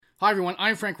Hi everyone,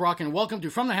 I'm Frank Rock and welcome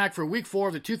to From the Hack for Week 4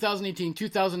 of the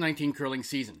 2018-2019 curling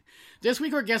season. This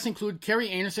week our guests include Kerri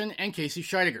Einarson and Casey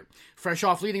Scheidegger, fresh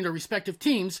off leading their respective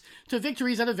teams to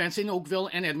victories at events in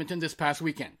Oakville and Edmonton this past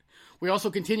weekend. We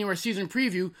also continue our season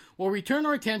preview, where we turn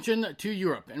our attention to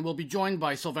Europe, and we'll be joined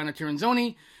by Silvana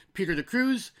Tirinzoni, Peter De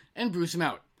Cruz, and Bruce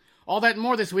Mout. All that and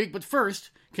more this week, but first,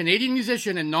 Canadian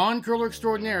musician and non-curler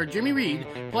extraordinaire Jimmy Reed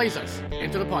plays us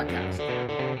into the podcast.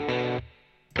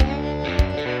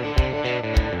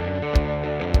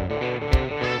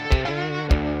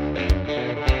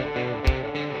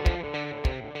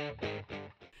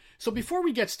 So before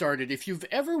we get started, if you've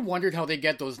ever wondered how they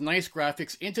get those nice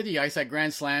graphics into the ice at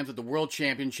Grand Slams, at the World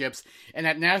Championships, and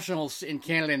at Nationals in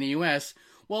Canada and the US,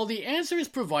 well, the answer is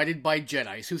provided by Jet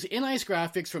Ice, whose in-ice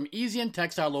graphics from easy and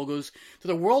textile logos to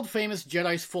the world-famous Jet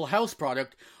Ice Full House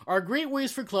product are great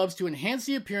ways for clubs to enhance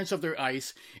the appearance of their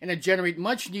ice and to generate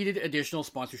much-needed additional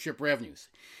sponsorship revenues.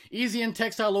 Easy and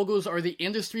textile logos are the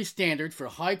industry standard for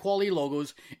high-quality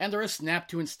logos, and they're a snap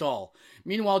to install.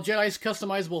 Meanwhile, Jet Ice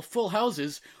customizable full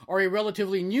houses are a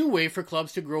relatively new way for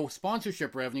clubs to grow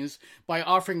sponsorship revenues by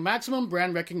offering maximum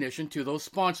brand recognition to those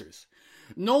sponsors.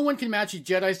 No one can match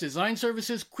Jet Ice design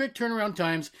services, quick turnaround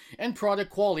times, and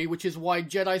product quality, which is why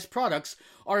Jet Ice products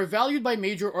are valued by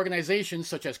major organizations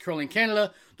such as Curling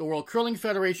Canada, the World Curling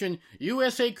Federation,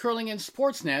 USA Curling, and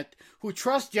Sportsnet, who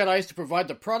trust Jet Ice to provide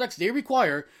the products they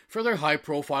require for their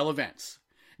high-profile events.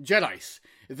 Jet Ice.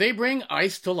 They bring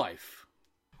ice to life.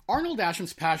 Arnold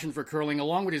Asham's passion for curling,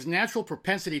 along with his natural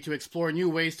propensity to explore new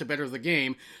ways to better the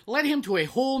game, led him to a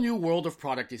whole new world of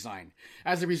product design.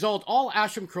 As a result, all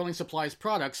Asham Curling Supplies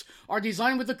products are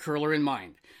designed with the curler in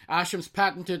mind. Asham's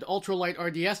patented ultralight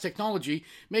RDS technology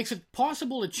makes it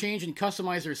possible to change and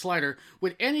customize their slider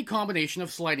with any combination of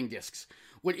sliding discs.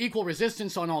 With equal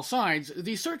resistance on all sides,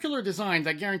 the circular design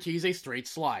that guarantees a straight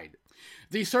slide.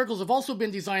 These circles have also been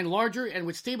designed larger and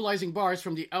with stabilizing bars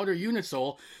from the outer unit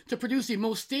sole to produce the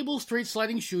most stable straight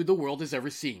sliding shoe the world has ever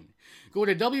seen. Go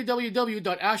to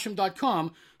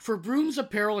www.asham.com for brooms,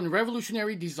 apparel, and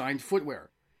revolutionary designed footwear.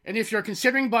 And if you're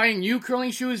considering buying new curling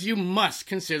shoes, you must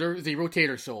consider the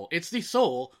Rotator sole. It's the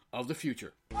sole of the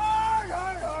future.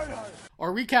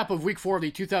 Our recap of Week 4 of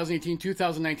the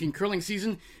 2018-2019 curling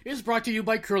season is brought to you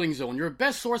by Curling Zone, your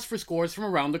best source for scores from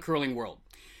around the curling world.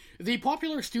 The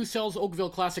popular Stu Sells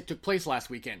Oakville Classic took place last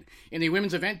weekend. In the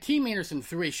women's event, Team Einarson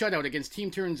threw a shutout against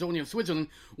Team Tirinzoni of Switzerland,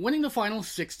 winning the final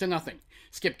 6-0.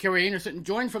 Skip Kerri Einarson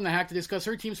joined From the Hack to discuss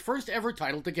her team's first ever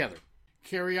title together.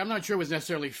 Kerri, I'm not sure it was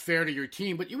necessarily fair to your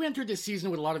team, but you entered this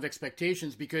season with a lot of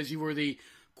expectations because you were the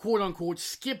quote-unquote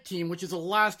skip team, which is the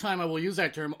last time I will use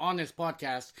that term on this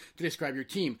podcast to describe your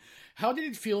team. How did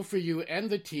it feel for you and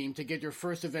the team to get your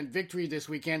first event victory this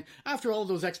weekend after all of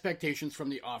those expectations from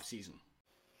the off-season?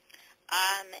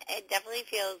 It definitely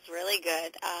feels really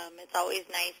good. It's always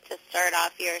nice to start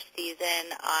off your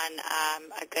season on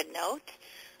a good note.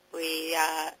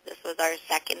 This was our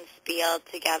second spiel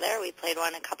together. We played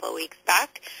one a couple of weeks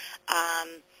back.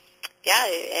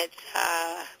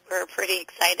 We're pretty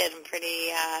excited and pretty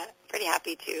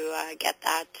happy to get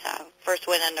that first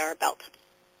win under our belt.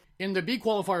 In the B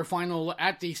qualifier final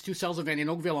at the Stu Sells event in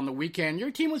Oakville on the weekend,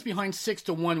 your team was behind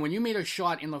 6-1 when you made a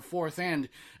shot in the fourth end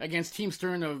against Team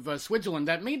Stern of Switzerland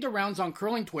that made the rounds on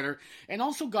curling Twitter and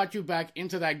also got you back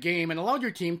into that game and allowed your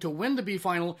team to win the B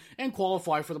final and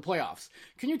qualify for the playoffs.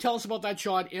 Can you tell us about that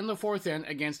shot in the fourth end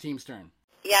against Team Stern?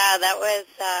 Yeah, that was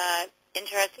an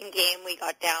interesting game. We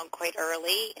got down quite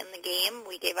early in the game.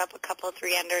 We gave up a couple of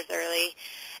three-enders early,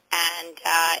 and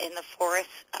in the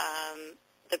fourth,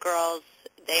 the girls,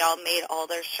 they all made all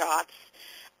their shots,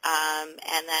 and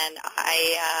then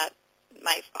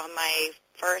on my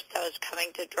first, I was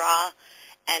coming to draw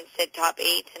and sit top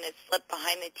 8, and it slipped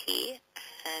behind the tee,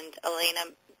 and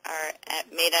Elena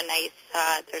made a nice,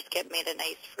 their skip made a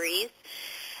nice freeze,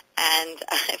 and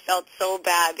I felt so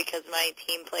bad because my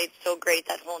team played so great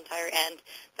that whole entire end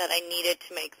that I needed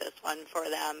to make this one for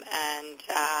them, and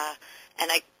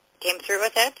I came through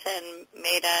with it and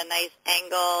made a nice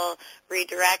angle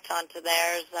redirect onto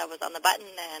theirs that was on the button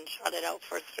and shot it out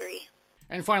for 3.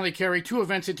 And finally, Kerri, 2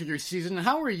 events into your season.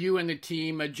 How are you and the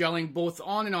team gelling both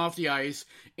on and off the ice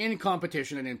in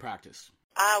competition and in practice?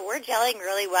 We're gelling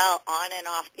really well on and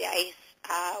off the ice.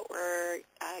 We're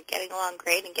getting along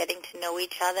great and getting to know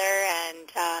each other, and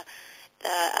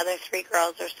the other 3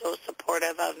 girls are so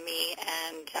supportive of me,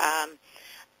 and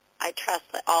I trust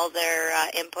all their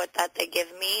input that they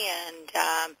give me, and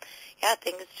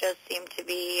things just seem to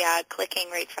be clicking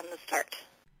right from the start.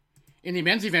 In the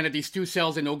men's event at the Stu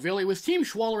Sells in Oakville, it was Team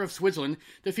Schwaller of Switzerland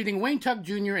defeating Wayne Tuck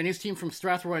Jr. and his team from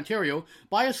Strathroy, Ontario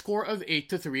by a score of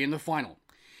 8-3 in the final.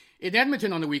 In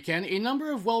Edmonton on the weekend, a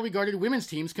number of well-regarded women's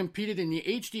teams competed in the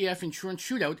HDF Insurance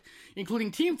Shootout,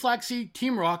 including Team Flaxseed,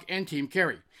 Team Rock, and Team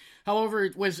Kerry. However,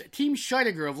 it was Team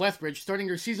Scheidegger of Lethbridge starting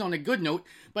their season on a good note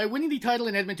by winning the title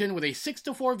in Edmonton with a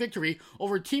 6-4 victory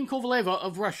over Team Kovaleva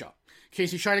of Russia.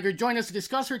 Casey Scheidegger joined us to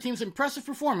discuss her team's impressive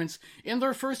performance in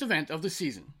their first event of the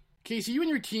season. Casey, you and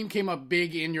your team came up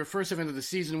big in your first event of the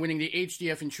season, winning the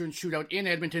HDF Insurance Shootout in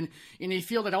Edmonton in a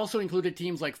field that also included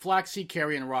teams like Flaxseed,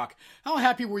 Kerry, and Rock. How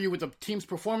happy were you with the team's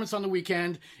performance on the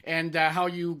weekend and how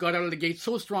you got out of the gate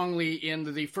so strongly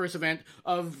in the first event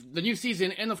of the new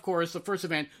season and, of course, the first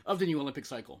event of the new Olympic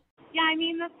cycle? Yeah, I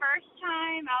mean, the first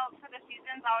time out for the season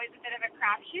is always a bit of a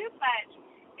crapshoot, but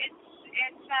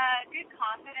it's a good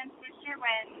confidence booster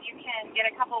when you can get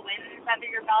a couple wins under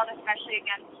your belt, especially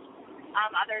against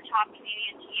other top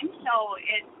Canadian teams, so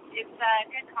it's a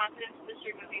good confidence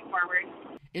booster moving forward.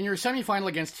 In your semifinal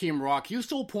against Team Rock, you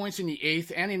stole points in the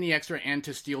 8th and in the extra end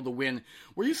to steal the win.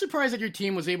 Were you surprised that your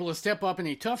team was able to step up in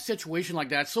a tough situation like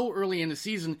that so early in the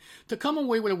season to come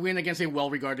away with a win against a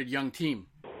well-regarded young team?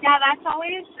 Yeah, that's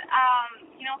always,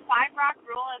 5 Rock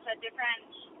rule is a different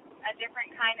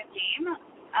kind of game,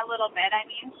 a little bit,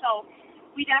 so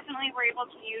we definitely were able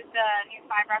to use the new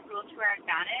 5 Rock rule to our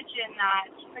advantage in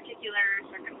that particular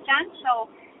circumstance.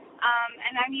 So,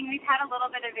 we've had a little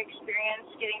bit of experience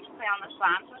getting to play on the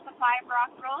slams with the 5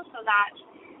 Rock rule, so that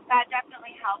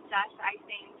definitely helped us, I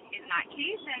think, in that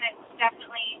case. And it's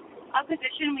definitely a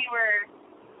position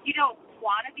you don't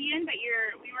want to be in, but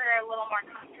we were a little more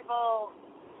comfortable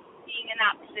being in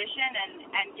that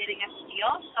position and getting a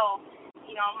steal. So,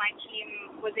 my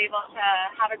team was able to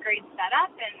have a great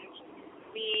setup, and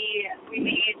we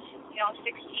made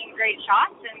 16 great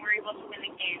shots and were able to win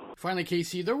the game. Finally,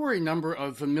 Casey, there were a number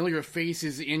of familiar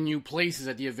faces in new places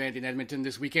at the event in Edmonton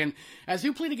this weekend. As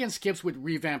you played against skips with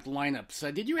revamped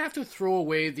lineups, did you have to throw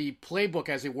away the playbook,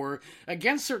 as it were,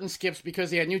 against certain skips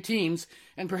because they had new teams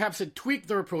and perhaps had tweaked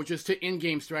their approaches to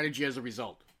in-game strategy as a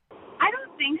result? I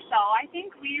don't think so. I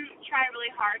think we try really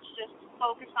hard to just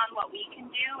focus on what we can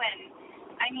do, and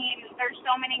there's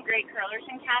so many great curlers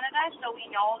in Canada, so we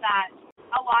know that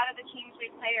a lot of the teams we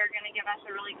play are going to give us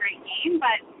a really great game,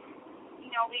 but,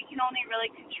 we can only really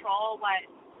control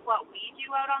what we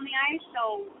do out on the ice,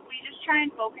 so we just try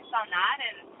and focus on that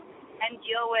and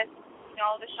deal with,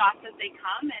 the shots as they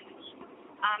come, and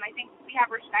I think we have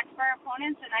respect for our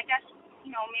opponents, and I guess,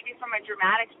 maybe from a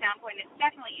dramatic standpoint, it's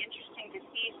definitely interesting to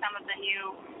see some of the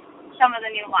new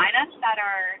lineups that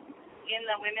are in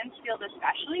the women's field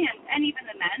especially, and even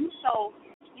the men's, so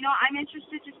I'm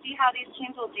interested to see how these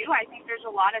teams will do. I think there's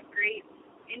a lot of great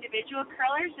individual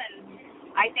curlers, and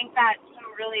I think that some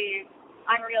really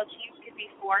unreal teams could be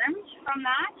formed from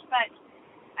that. But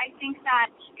I think that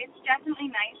it's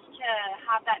definitely nice to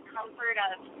have that comfort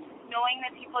of knowing the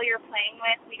people you're playing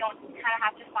with. We don't kind of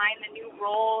have to find the new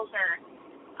roles or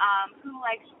who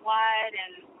likes what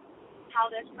and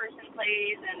how this person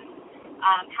plays and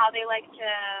how they like to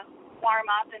warm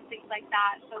up and things like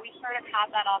that. So we sort of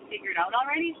have that all figured out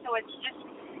already. So it's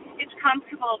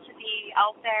comfortable to be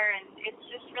out there, and it's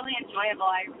just really enjoyable.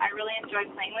 I really enjoy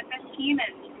playing with this team,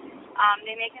 and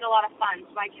they make it a lot of fun,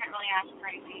 so I can't really ask for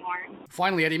anything more.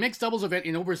 Finally, at a mixed doubles event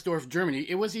in Oberstdorf, Germany,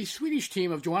 it was the Swedish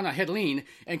team of Joanna Hedlin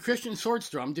and Christian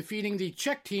Swordstrom defeating the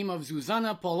Czech team of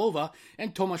Zuzana Paulova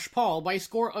and Tomáš Paul by a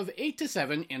score of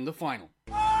 8-7 in the final.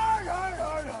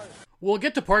 We'll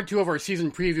get to part 2 of our season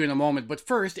preview in a moment, but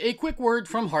first, a quick word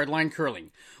from Hardline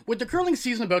Curling. With the curling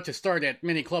season about to start at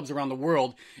many clubs around the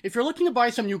world, if you're looking to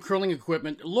buy some new curling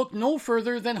equipment, look no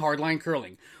further than Hardline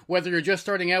Curling. Whether you're just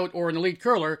starting out or an elite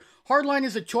curler, Hardline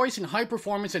is a choice in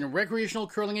high-performance and recreational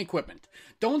curling equipment.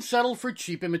 Don't settle for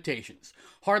cheap imitations.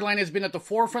 Hardline has been at the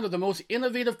forefront of the most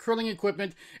innovative curling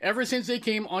equipment ever since they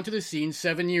came onto the scene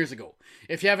 7 years ago.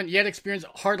 If you haven't yet experienced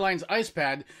Hardline's ice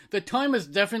pad, the time has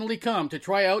definitely come to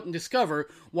try out and discover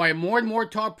why more and more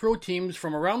top pro teams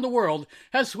from around the world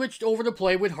have switched over to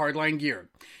play with Hardline gear.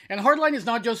 And Hardline is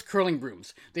not just curling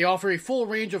brooms. They offer a full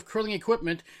range of curling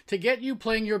equipment to get you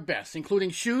playing your best,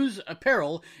 including shoes,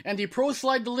 apparel, and the Pro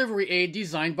Slide delivery aid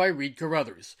designed by Reed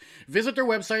Carruthers. Visit their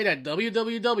website at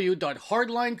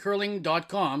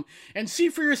www.hardlinecurling.com and see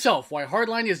for yourself why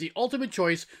Hardline is the ultimate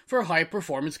choice for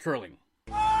high-performance curling.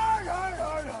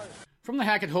 From the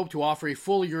Hackett hope to offer a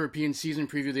full European season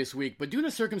preview this week, but due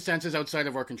to circumstances outside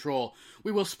of our control,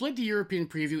 we will split the European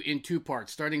preview in 2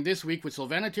 parts, starting this week with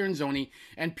Silvana Tirinzoni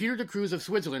and Peter de Cruz of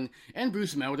Switzerland and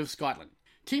Bruce Mount of Scotland.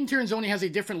 Team Tirinzoni has a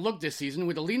different look this season,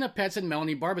 with Alina Petz and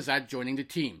Melanie Barbazat joining the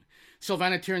team.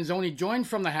 Silvana Tirinzoni joined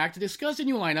from the Hack to discuss the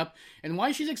new lineup and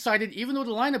why she's excited even though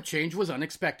the lineup change was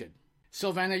unexpected.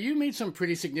 Silvana, you made some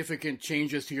pretty significant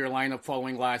changes to your lineup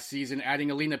following last season, adding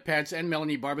Alina Petz and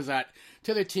Melanie Barbazat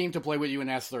to the team to play with you and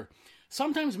Esler.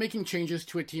 Sometimes making changes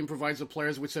to a team provides the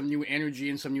players with some new energy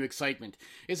and some new excitement.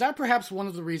 Is that perhaps one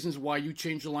of the reasons why you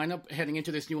changed the lineup heading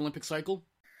into this new Olympic cycle?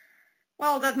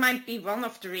 Well, that might be one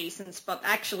of the reasons, but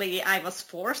actually I was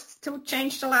forced to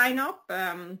change the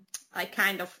lineup. I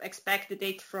kind of expected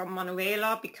it from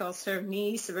Manuela because her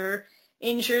knees were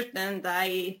injured and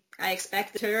I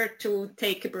expected her to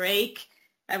take a break.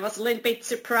 I was a little bit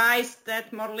surprised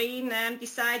that Marlene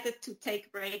decided to take a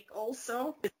break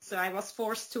also. So I was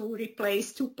forced to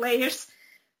replace two players.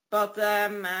 But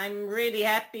I'm really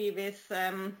happy with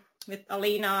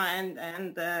Alina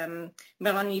and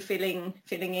Melanie filling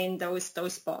in those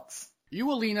spots.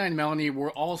 You, Alina, and Melanie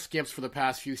were all skips for the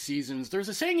past few seasons. There's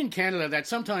a saying in Canada that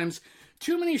sometimes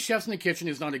too many chefs in the kitchen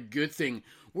is not a good thing.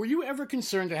 Were you ever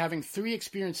concerned that having three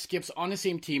experienced skips on the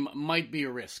same team might be a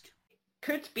risk?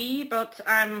 Could be, but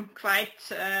I'm quite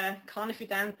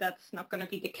confident that's not going to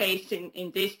be the case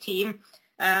in this team.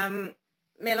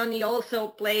 Melanie also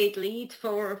played lead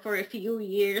for a few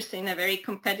years in a very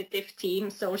competitive team,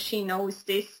 so she knows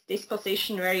this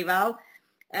position very well.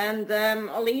 And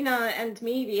Alina and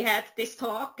me, we had this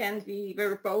talk, and we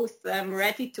were both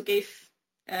ready to give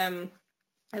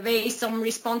away some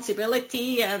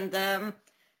responsibility. And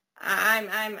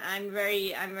I'm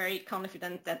very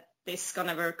confident that this is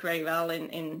gonna work very well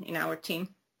in our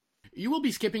team. You will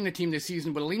be skipping the team this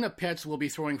season, but Alina Petz will be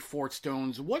throwing Fort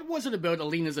Stones. What was it about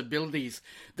Alina's abilities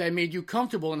that made you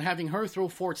comfortable in having her throw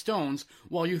Fort Stones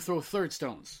while you throw third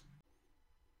stones?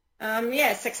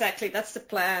 Yes, exactly. That's the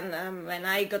plan. When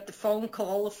I got the phone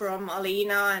call from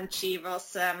Alina and she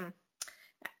was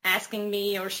asking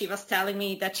me, or she was telling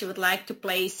me that she would like to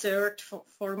play third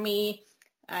for me,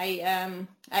 I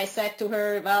said to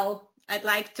her, well, I'd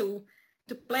like to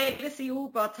play with you,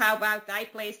 but how about I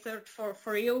play third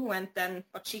for you?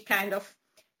 But she kind of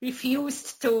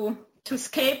refused to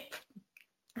skip.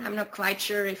 I'm not quite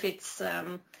sure if it's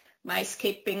my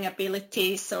skipping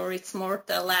abilities or it's more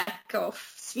the lack of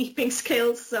sweeping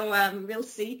skills. So we'll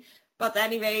see. But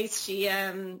anyways, she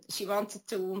wanted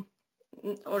to,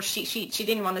 or she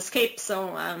didn't want to skip.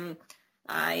 So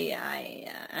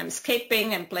I'm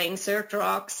skipping and playing third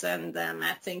rocks, and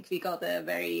I think we got a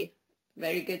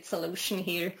very good solution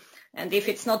here. And if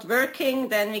it's not working,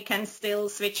 then we can still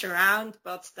switch around,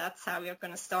 but that's how we're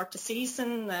going to start the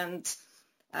season. And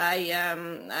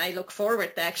I look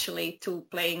forward actually to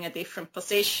playing a different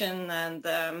position, and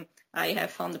I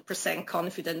have 100%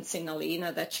 confidence in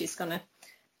Alina that she's going to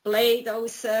play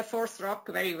those fourth rock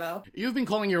very well. You've been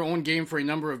calling your own game for a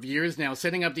number of years now,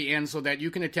 setting up the end so that you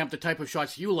can attempt the type of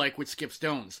shots you like with skip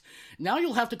stones. Now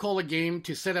you'll have to call a game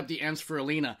to set up the ends for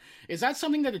Alina. Is that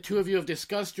something that the two of you have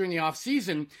discussed during the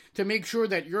off-season to make sure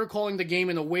that you're calling the game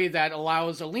in a way that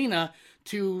allows Alina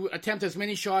to attempt as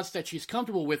many shots that she's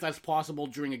comfortable with as possible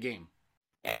during a game?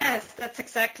 Yes, that's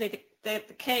exactly the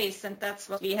case, and that's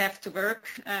what we have to work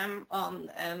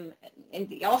on in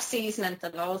the off-season, and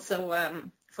then also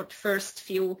for the first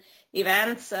few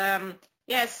events.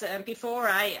 Before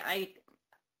I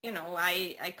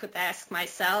could ask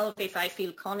myself if I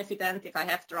feel confident, if I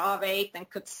have draw weight, and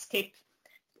could skip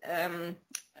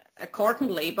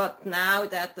accordingly. But now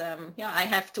that I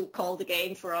have to call the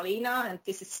game for Alina, and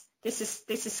this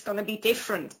is going to be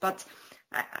different. But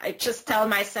I just tell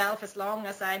myself, as long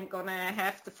as I'm going to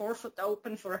have the forefoot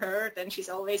open for her, then she's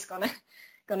always going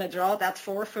to draw that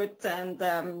forefoot, and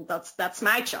that's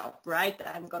my job, right?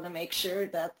 I'm going to make sure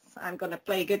that I'm going to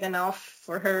play good enough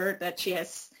for her that she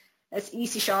has as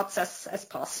easy shots as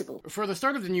possible. For the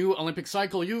start of the new Olympic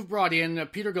cycle, you've brought in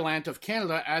Peter Gallant of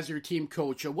Canada as your team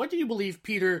coach. What do you believe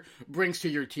Peter brings to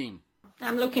your team?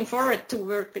 I'm looking forward to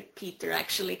work with Peter,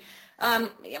 actually.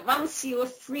 Once you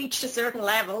have reached a certain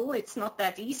level, it's not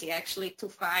that easy actually to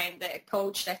find a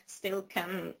coach that still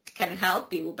can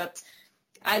help you. But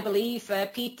I believe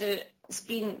Peter has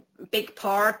been a big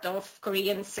part of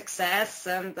Korean success,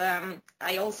 and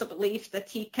I also believe that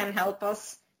he can help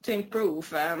us to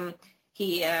improve.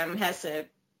 He has a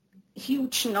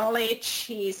huge knowledge.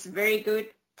 He is very good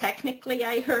technically,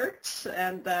 I heard,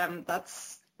 and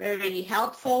that's very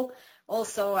helpful.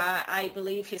 Also, I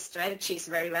believe his strategy is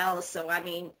very well. So, I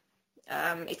mean,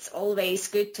 it's always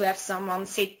good to have someone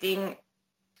sitting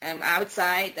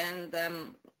outside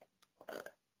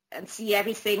and see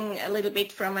everything a little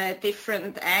bit from a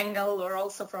different angle, or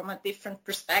also from a different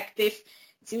perspective.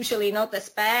 It's usually not as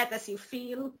bad as you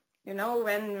feel,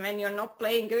 when you're not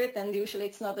playing good, and usually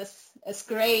it's not as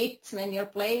great when you're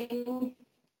playing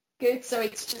good. So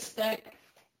it's just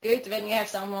good when you have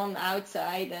someone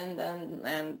outside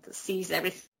and sees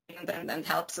everything and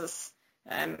helps us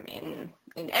in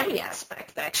every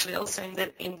aspect, actually. Also in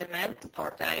the mental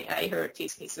part, I heard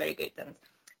he's very good, and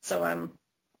so I'm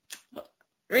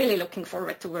really looking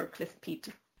forward to work with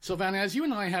Peter. So, Vanna, as you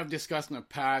and I have discussed in the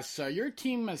past, your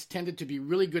team has tended to be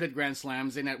really good at Grand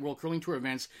Slams and at World Curling Tour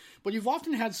events, but you've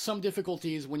often had some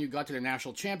difficulties when you got to the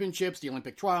National Championships, the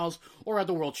Olympic Trials, or at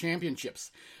the World Championships.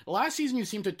 Last season, you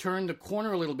seemed to turn the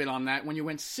corner a little bit on that when you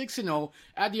went 6-0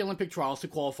 at the Olympic Trials to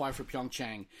qualify for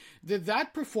Pyeongchang. Did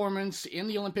that performance in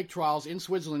the Olympic Trials in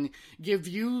Switzerland give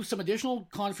you some additional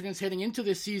confidence heading into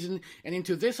this season and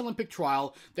into this Olympic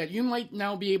trial that you might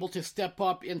now be able to step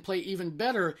up and play even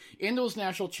better in those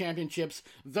national championships,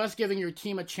 thus giving your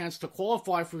team a chance to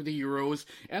qualify for the Euros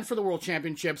and for the World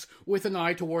Championships with an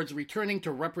eye towards returning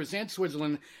to represent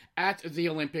Switzerland at the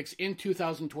Olympics in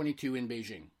 2022 in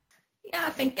Beijing? Yeah,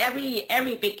 I think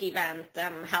every big event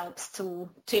helps to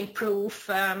improve.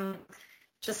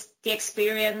 Just the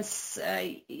experience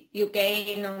you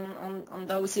gain on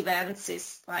those events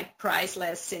is like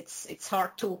priceless. It's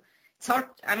hard.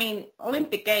 I mean,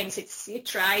 Olympic Games, you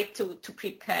try to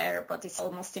prepare, but it's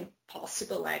almost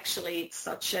impossible, actually. It's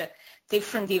such a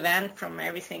different event from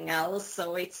everything else.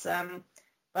 So it's,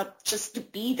 but just to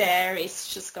be there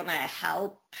is just going to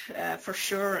help for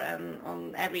sure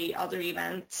on every other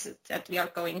event that we are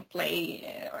going to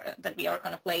play, that we are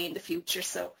going to play in the future.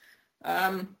 So,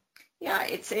 yeah,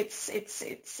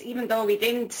 it's even though we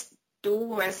didn't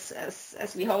do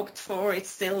as we hoped for, it's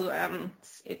still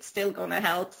going to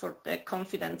help for the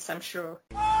confidence, I'm sure.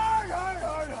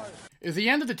 The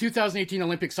end of the 2018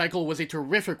 Olympic cycle was a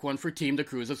terrific one for Team De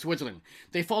Cruz of Switzerland.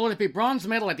 They followed up a bronze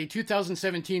medal at the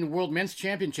 2017 World Men's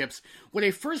Championships with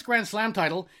a first Grand Slam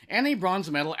title and a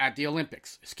bronze medal at the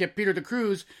Olympics. Skip Peter De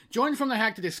Cruz joined from The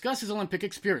Hack to discuss his Olympic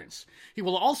experience. He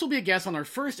will also be a guest on our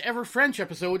first ever French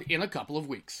episode in a couple of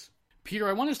weeks. Peter,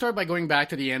 I want to start by going back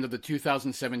to the end of the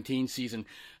 2017 season.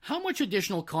 How much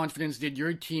additional confidence did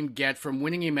your team get from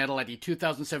winning a medal at the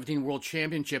 2017 World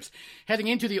Championships heading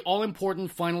into the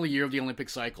all-important final year of the Olympic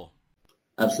cycle?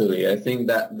 Absolutely. I think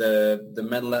that the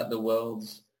medal at the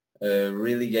Worlds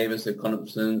really gave us the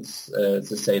confidence to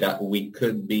say that we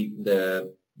could beat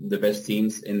the best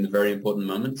teams in the very important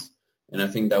moments. And I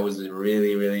think that was a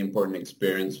really, really important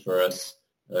experience for us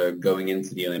going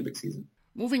into the Olympic season.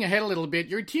 Moving ahead a little bit,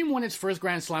 your team won its first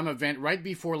Grand Slam event right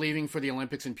before leaving for the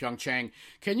Olympics in Pyeongchang.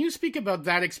 Can you speak about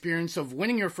that experience of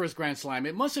winning your first Grand Slam?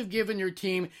 It must have given your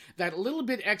team that little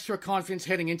bit extra confidence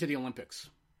heading into the Olympics.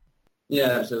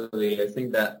 Yeah, absolutely. I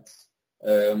think that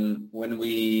when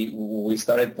we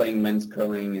started playing men's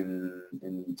curling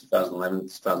in 2011,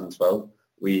 2012,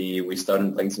 we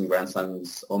started playing some Grand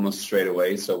Slams almost straight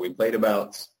away. So we played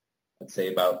about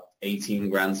 18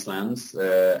 Grand Slams,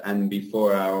 and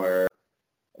before our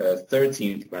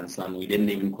 13th Grand Slam, we didn't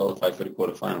even qualify for the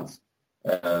quarterfinals.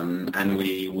 And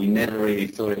we never really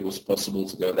thought it was possible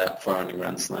to go that far in a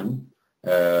Grand Slam,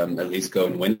 at least go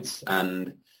and win it.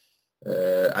 And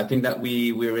I think that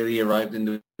we really arrived in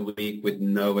the week with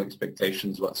no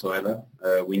expectations whatsoever.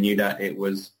 We knew that it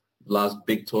was the last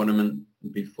big tournament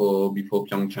before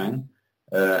Pyeongchang,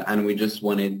 and we just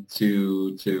wanted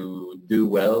to do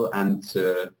well and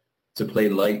to play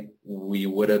like we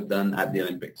would have done at the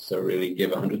Olympics, so really give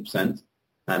 100%.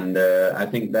 And I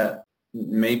think that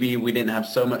maybe we didn't have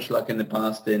so much luck in the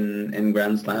past in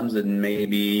Grand Slams, and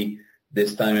maybe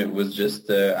this time it was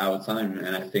just our time.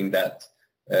 And I think that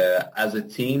as a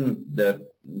team, the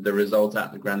result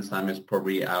at the Grand Slam is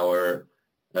probably our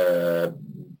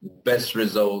best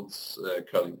results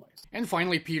curling-wise. And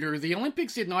finally, Peter, the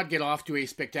Olympics did not get off to a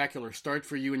spectacular start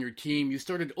for you and your team. You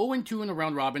started 0-2 in the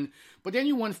round robin, but then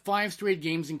you won 5 straight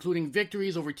games, including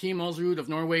victories over Team Ulsrud of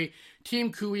Norway,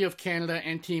 Team Kui of Canada,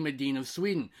 and Team Edin of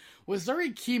Sweden. Was there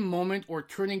a key moment or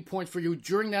turning point for you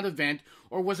during that event,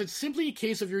 or was it simply a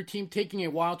case of your team taking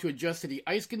a while to adjust to the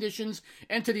ice conditions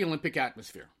and to the Olympic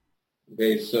atmosphere?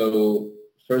 Okay, so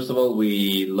first of all,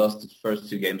 we lost the first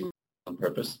 2 games on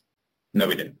purpose. No,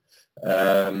 we didn't.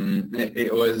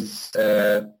 It was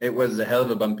a hell of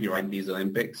a bumpy ride, these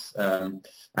Olympics.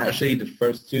 Actually, the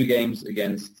first 2 games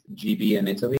against GB and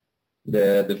Italy,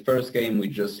 the first game we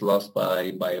just lost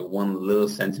by 1 little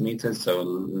centimeter, so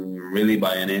really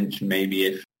by an inch, maybe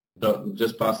if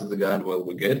just passes the guard, well,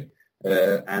 we're good.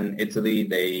 And Italy,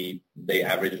 they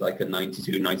averaged like a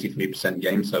 92-93%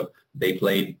 game, so they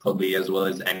played probably as well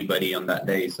as anybody on that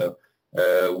day. So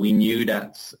we knew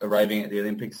that arriving at the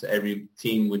Olympics, every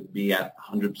team would be at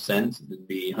 100%, would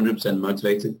be 100%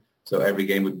 motivated, so every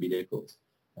game would be difficult.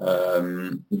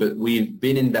 But we've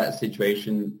been in that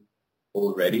situation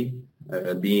already,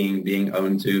 being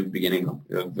 0-2 beginning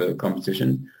of the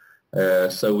competition.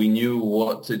 So we knew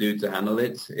what to do to handle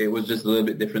it. It was just a little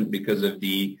bit different because of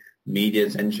the media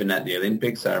attention at the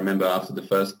Olympics. I remember after the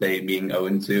first day being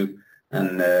 0-2,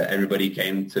 and everybody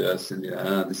came to us and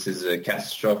this is a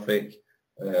catastrophic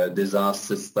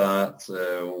disaster start.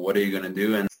 What are you going to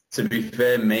do? And to be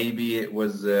fair, maybe it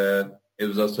was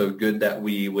also good that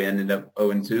we ended up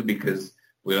 0-2 because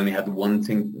we only had one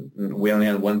thing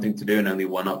to do, and only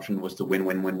one option was to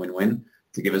win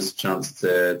to give us a chance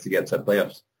to get to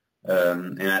playoffs.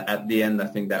 And at the end, I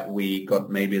think that we got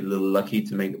maybe a little lucky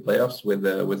to make the playoffs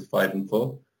with 5 and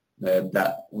 4.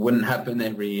 That wouldn't happen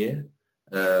every year,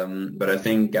 but I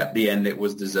think at the end it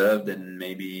was deserved, and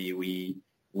maybe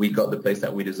we got the place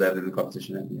that we deserved in the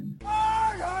competition at the end.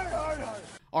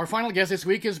 Our final guest this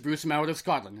week is Bruce Mouat of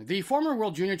Scotland. The former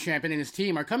World Junior Champion and his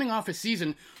team are coming off a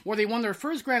season where they won their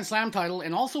first Grand Slam title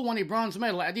and also won a bronze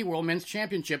medal at the World Men's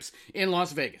Championships in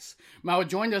Las Vegas. Mouat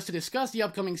joined us to discuss the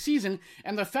upcoming season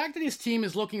and the fact that his team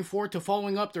is looking forward to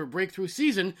following up their breakthrough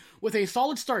season with a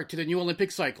solid start to the new Olympic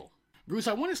cycle. Bruce,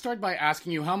 I want to start by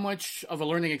asking you how much of a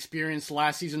learning experience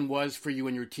last season was for you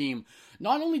and your team.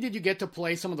 Not only did you get to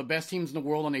play some of the best teams in the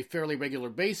world on a fairly regular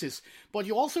basis, but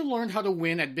you also learned how to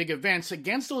win at big events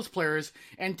against those players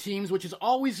and teams, which is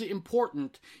always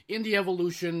important in the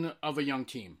evolution of a young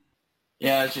team.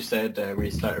 Yeah, as you said,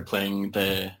 we started playing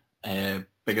the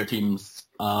bigger teams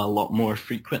a lot more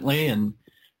frequently, and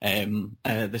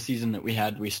the season that we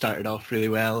had, we started off really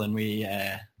well, and we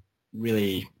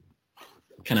really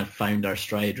kind of found our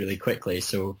stride really quickly.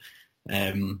 So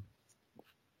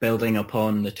building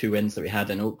upon the 2 wins that we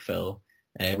had in Oakville,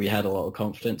 we had a lot of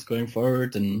confidence going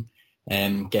forward, and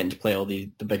getting to play all the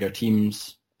bigger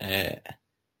teams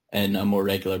in a more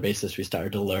regular basis, we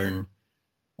started to learn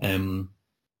the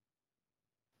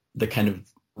kind of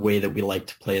way that we like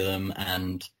to play them,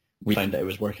 and we found that it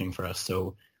was working for us.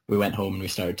 So we went home and we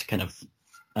started to kind of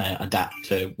adapt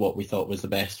to what we thought was the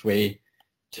best way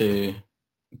to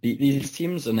beat these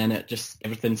teams, and then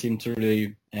everything seemed to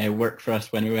really work for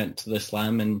us when we went to the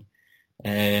Slam in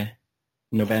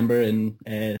November, and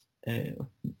I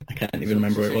can't even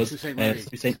remember where it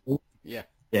was. Yeah,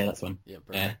 that's one.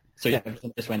 So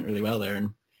everything just went really well there,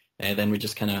 and then we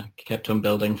just kind of kept on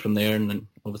building from there, and then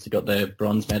obviously got the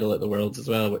bronze medal at the Worlds as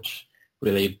well, which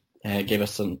really gave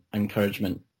us some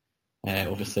encouragement,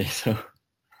 obviously. So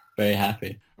very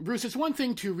happy. Bruce, it's one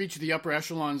thing to reach the upper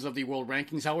echelons of the world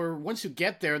rankings. However, once you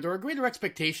get there are greater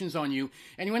expectations on you,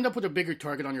 and you end up with a bigger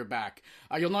target on your back.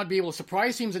 You'll not be able to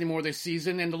surprise teams anymore this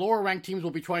season, and the lower-ranked teams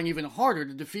will be trying even harder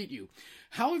to defeat you.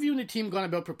 How have you and the team gone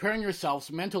about preparing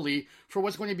yourselves mentally for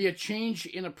what's going to be a change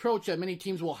in approach that many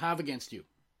teams will have against you?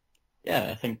 Yeah,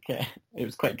 I think it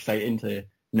was quite exciting to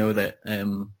know that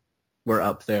we're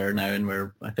up there now,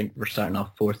 and I think we're starting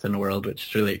off 4th in the world, which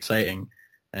is really exciting.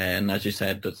 And as you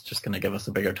said, it's just going to give us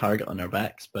a bigger target on our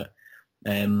backs. But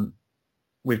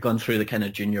we've gone through the kind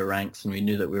of junior ranks, and we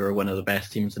knew that we were one of the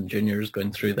best teams in juniors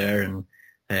going through there,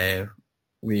 and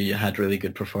we had really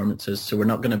good performances. So it's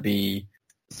not going to be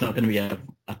a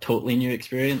totally new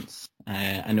experience.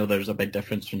 I know there's a big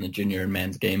difference from the junior and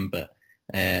men's game, but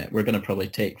we're going to probably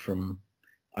take from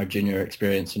our junior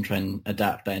experience and try and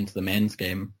adapt that into the men's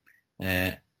game.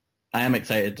 I am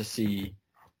excited to see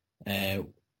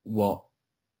what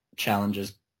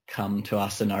challenges come to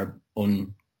us in our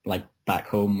own, like back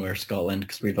home, where Scotland,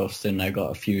 because we've also now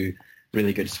got a few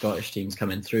really good Scottish teams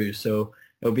coming through. So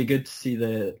it'll be good to see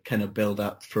the kind of build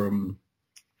up from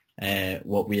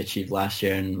what we achieved last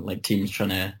year, and like teams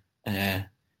trying to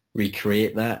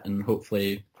recreate that, and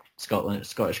hopefully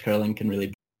Scottish curling can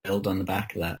really build on the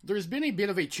back of that. There's been a bit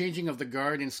of a changing of the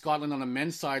guard in Scotland on the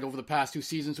men's side over the past 2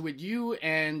 seasons, with you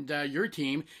and your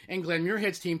team and Glenn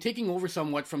Muirhead's team taking over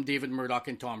somewhat from David Murdoch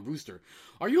and Tom Brewster.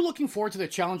 Are you looking forward to the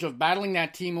challenge of battling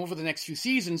that team over the next few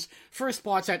seasons for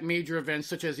spots at major events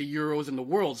such as the Euros and the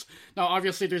Worlds? Now,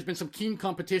 obviously, there's been some keen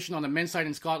competition on the men's side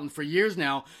in Scotland for years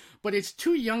now, but it's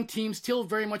 2 young teams still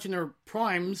very much in their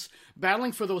primes,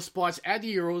 battling for those spots at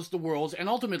the Euros, the Worlds, and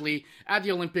ultimately at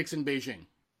the Olympics in Beijing.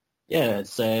 Yeah,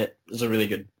 it's a really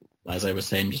good, as I was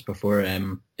saying just before,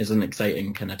 it's an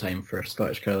exciting kind of time for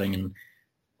Scottish curling, and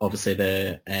obviously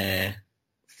the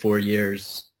 4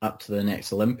 years up to the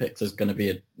next Olympics is going to be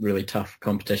a really tough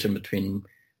competition between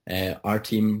our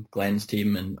team, Glenn's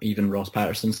team, and even Ross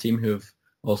Patterson's team, who have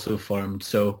also formed.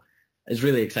 So it's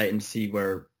really exciting to see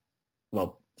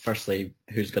firstly,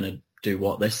 who's going to do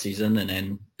what this season,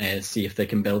 and then see if they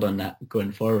can build on that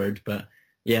going forward. But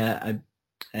yeah,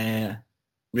 I'm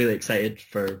really excited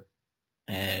for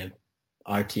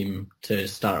our team to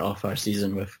start off our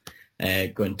season with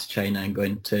going to China and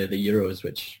going to the Euros,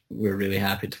 which we're really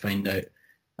happy to find out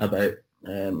about.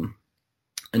 And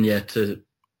yeah, to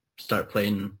start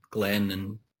playing Glenn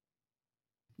and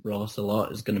Ross a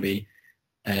lot is going to be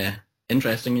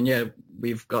interesting. And yeah,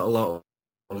 we've got a lot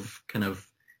of kind of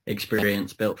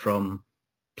experience built from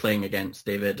playing against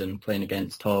David and playing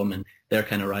against Tom and their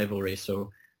kind of rivalry.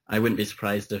 So I wouldn't be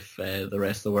surprised if the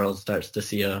rest of the world starts to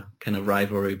see a kind of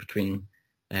rivalry between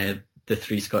the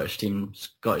three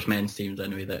Scottish men's teams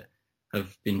anyway, that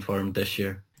have been formed this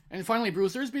year. And finally,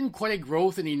 Bruce, there's been quite a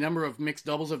growth in the number of mixed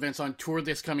doubles events on tour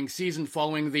this coming season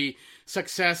following the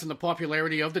success and the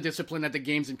popularity of the discipline at the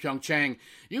Games in Pyeongchang.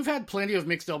 You've had plenty of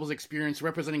mixed doubles experience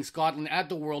representing Scotland at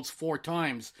the Worlds 4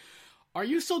 times. Are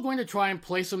you still going to try and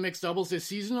play some mixed doubles this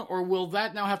season, or will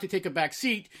that now have to take a back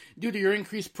seat due to your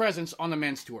increased presence on the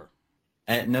men's tour?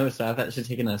 No, so I've actually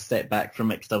taken a step back from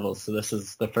mixed doubles, so this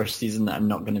is the first season that I'm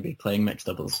not going to be playing mixed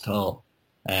doubles at all.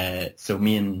 So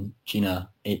me and Gina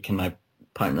Aitken, my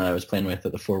partner I was playing with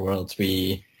at the 4 Worlds,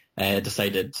 we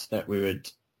decided that we would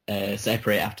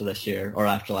separate after this year, or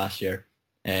after last year.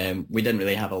 We didn't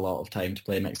really have a lot of time to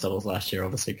play mixed doubles last year,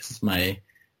 obviously, because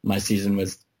my season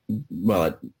was,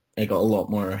 well, it got a lot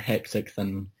more hectic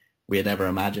than we had ever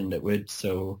imagined it would.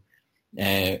 So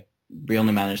we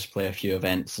only managed to play a few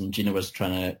events, and Gina was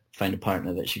trying to find a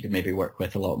partner that she could maybe work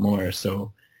with a lot more.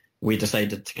 So we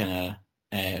decided to kind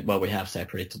of, we have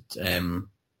separated.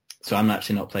 So I'm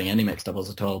actually not playing any mixed doubles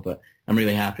at all, but I'm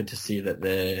really happy to see that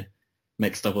the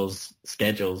mixed doubles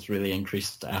schedules really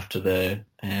increased after the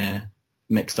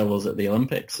mixed doubles at the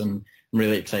Olympics, and I'm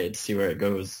really excited to see where it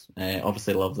goes.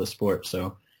 Obviously love the sport,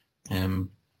 so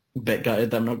a bit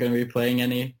gutted that I'm not going to be playing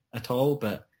any at all,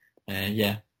 but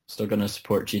still going to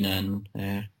support Gina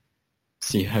and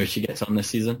see how she gets on this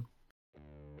season.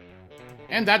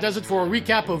 And that does it for a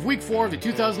recap of Week 4 of the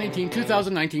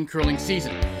 2018-2019 curling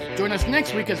season. Join us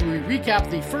next week as we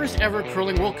recap the first ever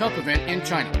Curling World Cup event in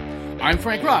China. I'm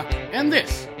Frank Rock, and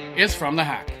this is From the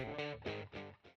Hack.